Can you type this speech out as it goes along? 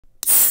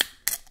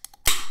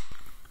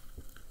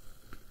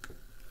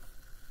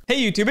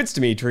Hey YouTube, it's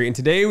Dimitri, and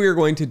today we are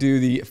going to do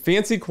the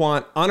Fancy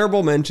Quant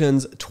Honorable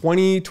Mentions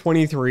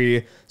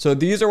 2023. So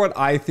these are what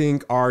I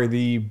think are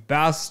the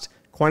best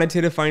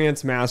quantitative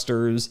finance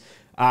masters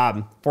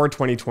for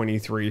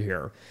 2023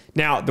 here.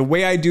 Now, the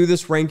way I do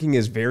this ranking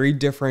is very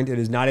different. It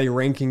is not a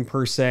ranking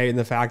per se in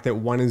the fact that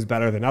one is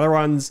better than other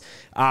ones.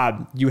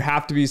 You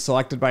have to be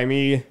selected by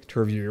me to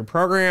review your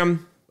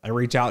program. I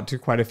reach out to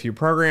quite a few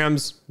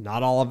programs,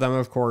 not all of them,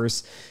 of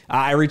course.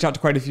 I reach out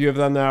to quite a few of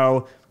them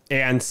though.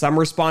 And some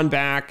respond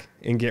back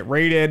and get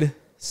rated.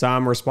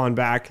 Some respond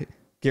back,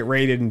 get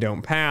rated and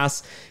don't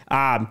pass.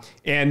 And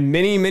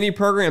many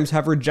programs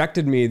have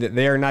rejected me that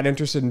they are not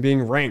interested in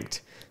being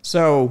ranked.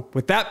 So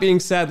with that being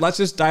said, let's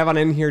just dive on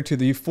in here to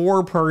the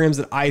 4 programs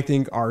that I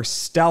think are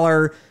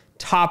stellar,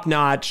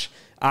 top-notch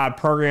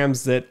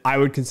programs that I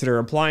would consider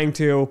applying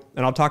to.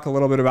 And I'll talk a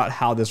little bit about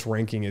how this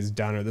ranking is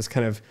done, or this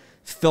kind of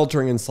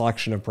filtering and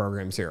selection of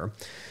programs here.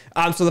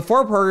 So the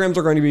 4 programs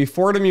are going to be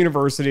Fordham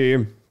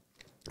University.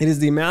 It is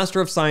the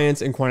Master of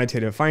Science in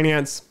Quantitative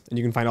Finance, and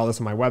you can find all this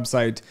on my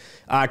website.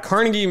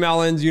 Carnegie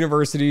Mellon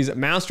University's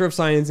Master of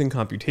Science in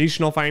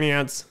Computational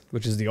Finance,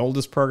 which is the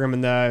oldest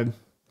program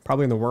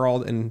probably in the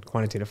world in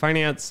quantitative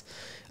finance.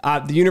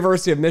 The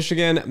University of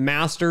Michigan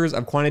Masters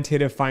of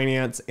Quantitative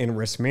Finance and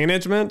Risk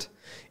Management.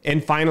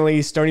 And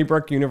finally, Stony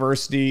Brook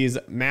University's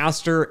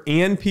Master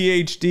and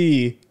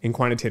PhD in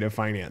Quantitative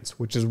Finance,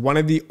 which is one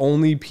of the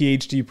only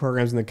PhD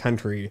programs in the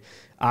country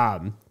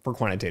for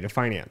quantitative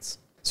finance.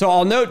 So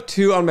I'll note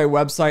too on my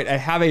website, I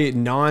have a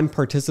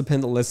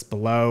non-participant list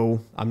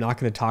below. I'm not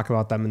going to talk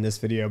about them in this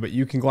video, but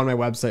you can go on my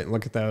website and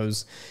look at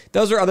those.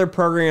 Those are other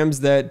programs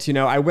that,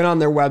 I went on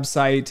their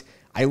website.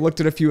 I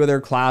looked at a few of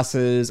their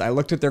classes. I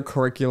looked at their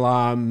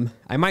curriculum.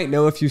 I might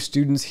know a few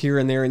students here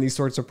and there in these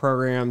sorts of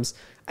programs.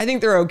 I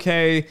think they're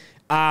okay.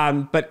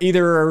 But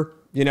either,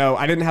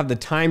 I didn't have the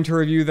time to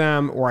review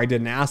them, or I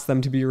didn't ask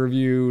them to be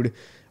reviewed,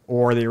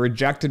 or they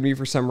rejected me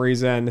for some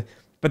reason.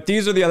 But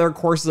these are the other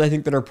courses I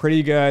think that are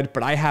pretty good,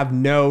 but I have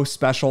no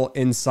special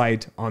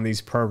insight on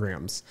these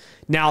programs.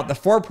 Now, the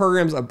 4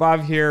 programs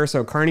above here,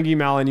 so Carnegie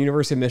Mellon,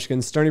 University of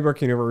Michigan, Stony Brook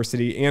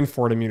University, and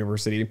Fordham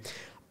University,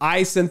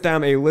 I sent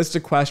them a list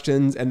of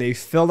questions and they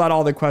filled out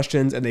all the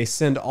questions and they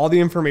send all the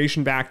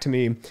information back to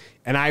me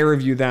and I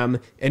review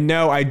them. And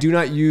no, I do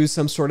not use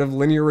some sort of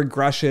linear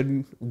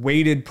regression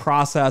weighted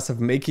process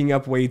of making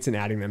up weights and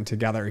adding them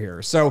together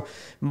here. So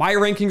my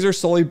rankings are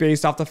solely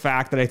based off the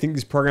fact that I think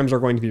these programs are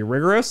going to be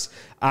rigorous.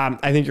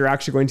 I think you're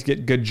actually going to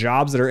get good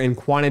jobs that are in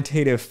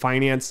quantitative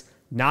finance,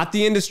 not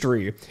the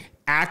industry.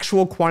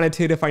 Actual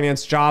quantitative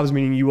finance jobs,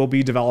 meaning you will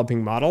be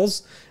developing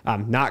models,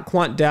 not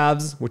quant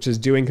devs, which is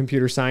doing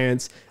computer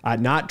science,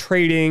 not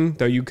trading,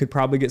 though you could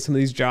probably get some of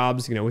these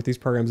jobs, with these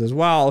programs as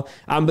well.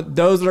 But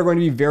those that are going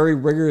to be very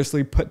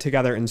rigorously put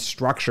together and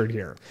structured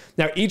here.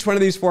 Now, each one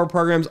of these 4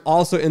 programs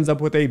also ends up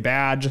with a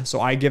badge.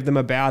 So I give them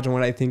a badge on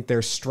what I think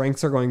their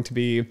strengths are going to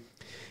be.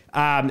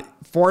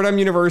 Fordham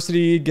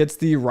University gets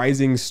the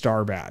Rising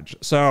Star badge.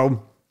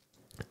 So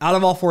out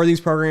of all 4 of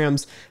these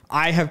programs,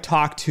 I have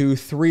talked to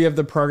 3 of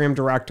the program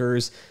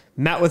directors,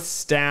 met with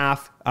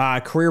staff,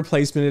 career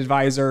placement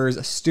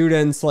advisors,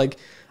 students.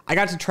 I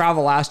got to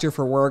travel last year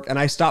for work and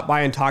I stopped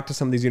by and talked to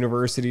some of these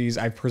universities.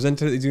 I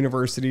presented at these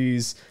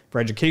universities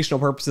for educational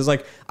purposes.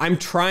 I'm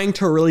trying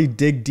to really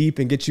dig deep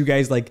and get you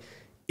guys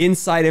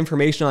inside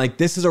information on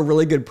this is a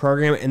really good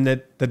program, and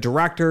that the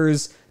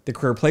directors, the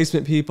career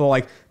placement people,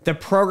 the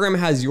program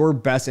has your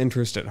best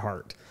interest at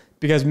heart.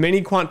 Because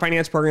many quant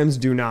finance programs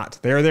do not.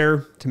 They're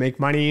there to make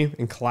money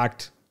and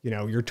collect,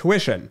 your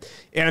tuition.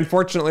 And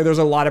unfortunately, there's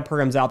a lot of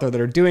programs out there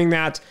that are doing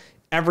that.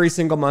 Every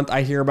single month,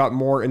 I hear about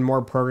more and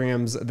more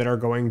programs that are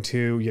going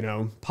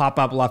to, pop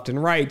up left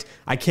and right.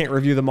 I can't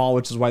review them all,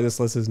 which is why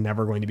this list is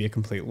never going to be a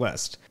complete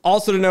list.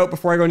 Also to note,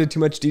 before I go into too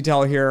much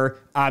detail here,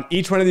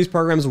 each one of these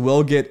programs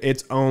will get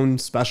its own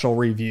special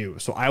review.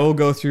 So I will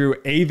go through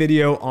a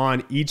video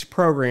on each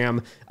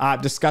program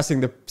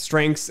discussing the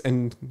strengths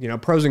and,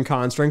 pros and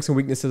cons, strengths and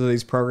weaknesses of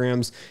these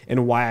programs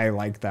and why I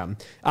like them.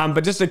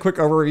 But just a quick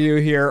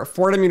overview here.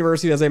 Fordham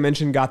University, as I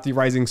mentioned, got the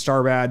Rising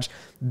Star badge.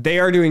 They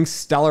are doing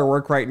stellar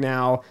work right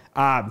now.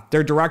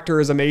 Their director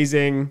is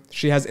amazing.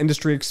 She has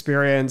industry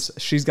experience.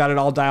 She's got it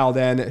all dialed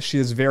in. She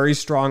is very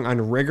strong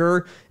on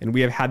rigor, and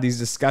we have had these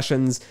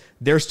discussions.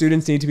 Their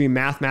students need to be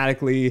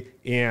mathematically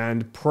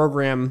and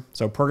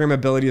so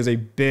programmability is a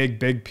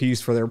big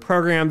piece for their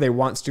program. They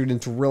want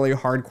students really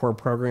hardcore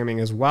programming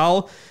as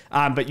well,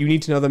 but you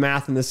need to know the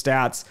math and the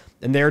stats,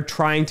 and they're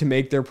trying to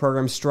make their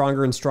program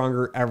stronger and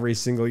stronger every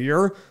single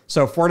year.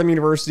 So Fordham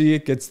University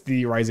gets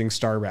the Rising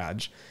Star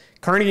badge.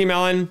 Carnegie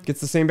Mellon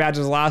gets the same badge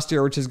as last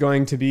year, which is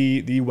going to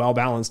be the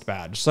Well-Balanced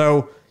badge.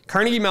 So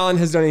Carnegie Mellon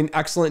has done an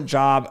excellent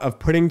job of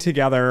putting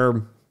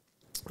together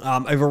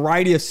a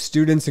variety of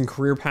students and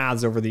career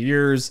paths over the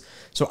years.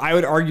 So I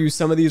would argue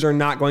some of these are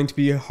not going to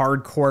be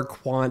hardcore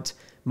quant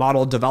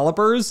model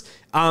developers,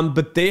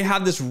 but they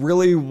have this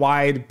really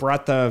wide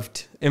breadth of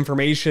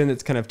information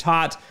that's kind of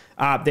taught.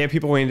 They have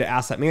people going into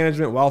asset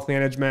management, wealth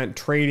management,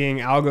 trading,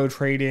 algo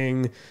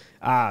trading,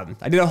 I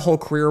did a whole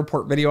career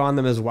report video on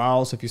them as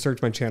well. So if you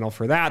search my channel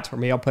for that, or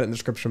maybe I'll put it in the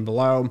description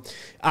below.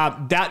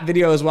 That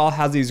video as well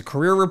has these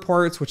career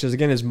reports, which is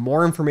again, is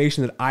more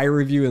information that I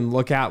review and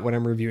look at when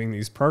I'm reviewing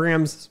these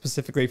programs,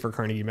 specifically for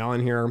Carnegie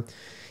Mellon here.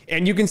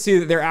 And you can see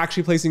that they're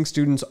actually placing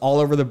students all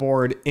over the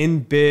board in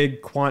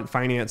big quant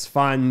finance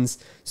funds.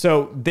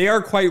 So they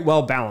are quite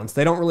well balanced.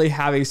 They don't really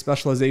have a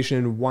specialization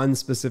in one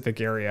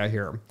specific area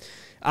here.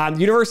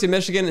 University of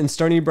Michigan and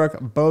Stony Brook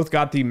both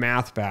got the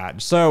math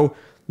badge. So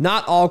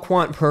not all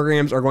quant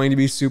programs are going to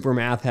be super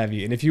math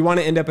heavy. And if you want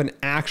to end up in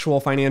actual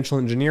financial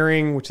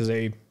engineering, which is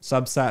a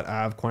subset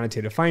of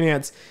quantitative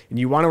finance, and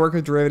you want to work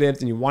with derivatives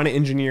and you want to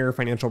engineer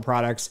financial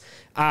products,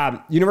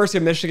 University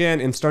of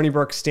Michigan and Stony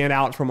Brook stand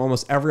out from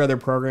almost every other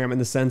program in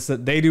the sense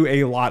that they do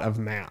a lot of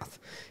math.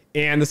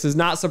 And this is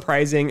not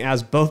surprising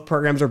as both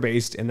programs are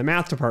based in the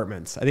math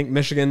departments. I think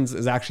Michigan's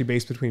is actually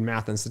based between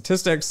math and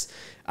statistics.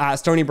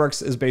 Stony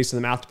Brook's is based in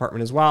the math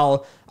department as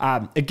well.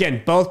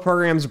 Again, both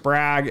programs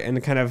brag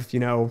and kind of,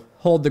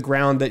 hold the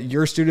ground that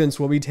your students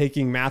will be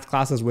taking math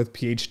classes with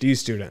PhD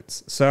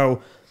students.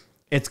 So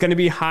it's going to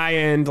be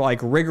high-end, like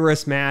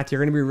rigorous math. You're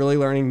going to be really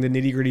learning the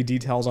nitty-gritty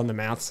details on the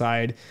math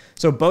side.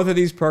 So both of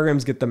these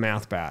programs get the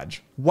math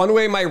badge. One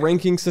way my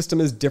ranking system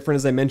is different,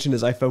 as I mentioned,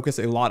 is I focus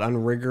a lot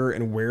on rigor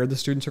and where the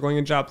students are going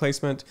in job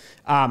placement.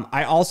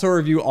 I also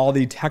review all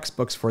the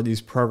textbooks for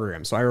these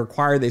programs. So I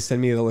require they send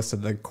me the list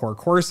of the core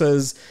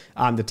courses,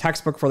 the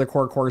textbook for the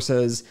core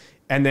courses.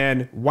 And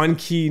then one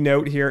key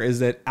note here is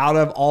that out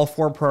of all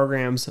 4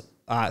 programs,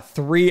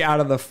 3 out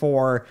of the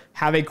 4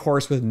 have a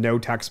course with no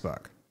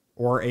textbook,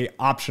 or a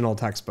optional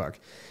textbook.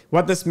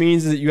 What this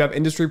means is that you have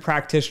industry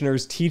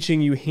practitioners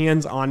teaching you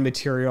hands-on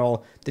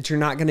material that you're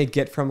not going to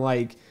get from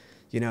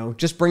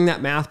just bring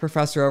that math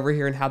professor over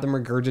here and have them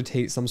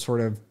regurgitate some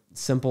sort of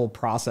simple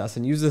process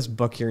and use this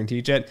book here and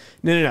teach it.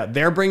 No.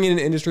 They're bringing in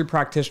industry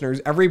practitioners.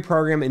 Every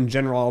program in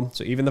general,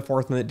 so even the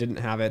 4th one that didn't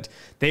have it,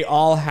 they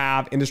all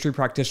have industry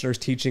practitioners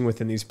teaching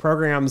within these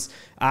programs.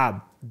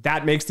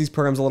 That makes these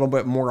programs a little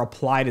bit more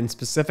applied and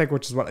specific,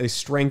 which is what a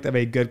strength of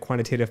a good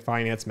quantitative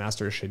finance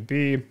master should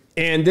be.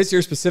 And this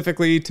year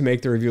specifically, to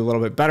make the review a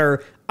little bit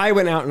better, I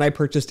went out and I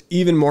purchased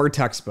even more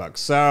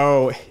textbooks.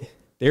 So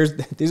these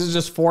are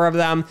just 4 of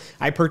them.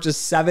 I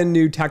purchased 7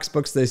 new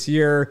textbooks this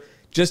year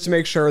just to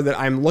make sure that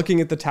I'm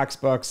looking at the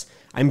textbooks.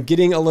 I'm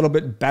getting a little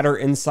bit better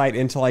insight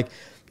into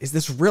is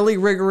this really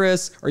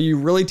rigorous? Are you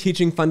really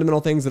teaching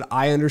fundamental things that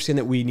I understand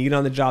that we need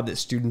on the job that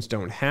students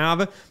don't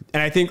have?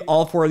 And I think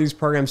all 4 of these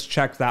programs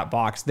check that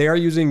box. They are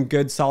using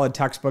good, solid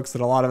textbooks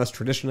that a lot of us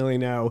traditionally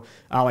know,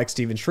 like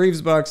Stephen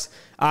Shreve's books,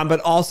 but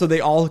also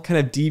they all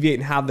kind of deviate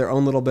and have their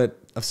own little bit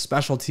of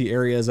specialty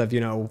areas of,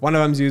 one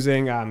of them's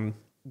using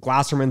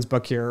Glasserman's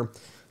book here.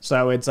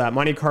 So it's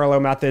Monte Carlo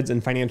methods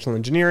in financial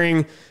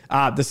engineering.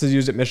 This is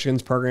used at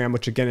Michigan's program,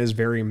 which again is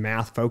very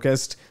math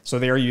focused. So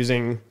they are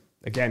using,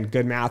 again,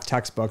 good math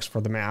textbooks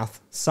for the math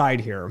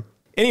side here.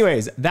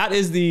 Anyways, that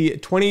is the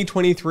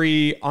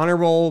 2023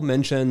 honorable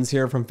mentions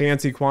here from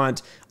Fancy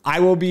Quant. I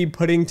will be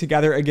putting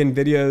together, again,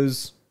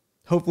 videos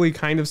hopefully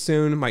kind of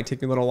soon. It might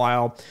take me a little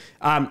while.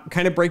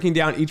 Kind of breaking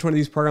down each one of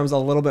these programs a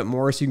little bit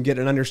more so you can get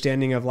an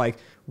understanding of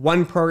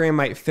one program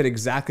might fit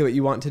exactly what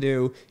you want to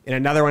do, and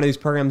another one of these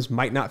programs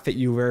might not fit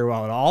you very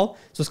well at all.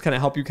 So just kind of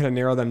help you kind of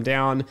narrow them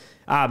down.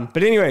 But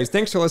anyways,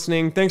 thanks for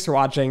listening. Thanks for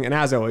watching. And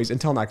as always,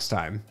 until next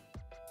time.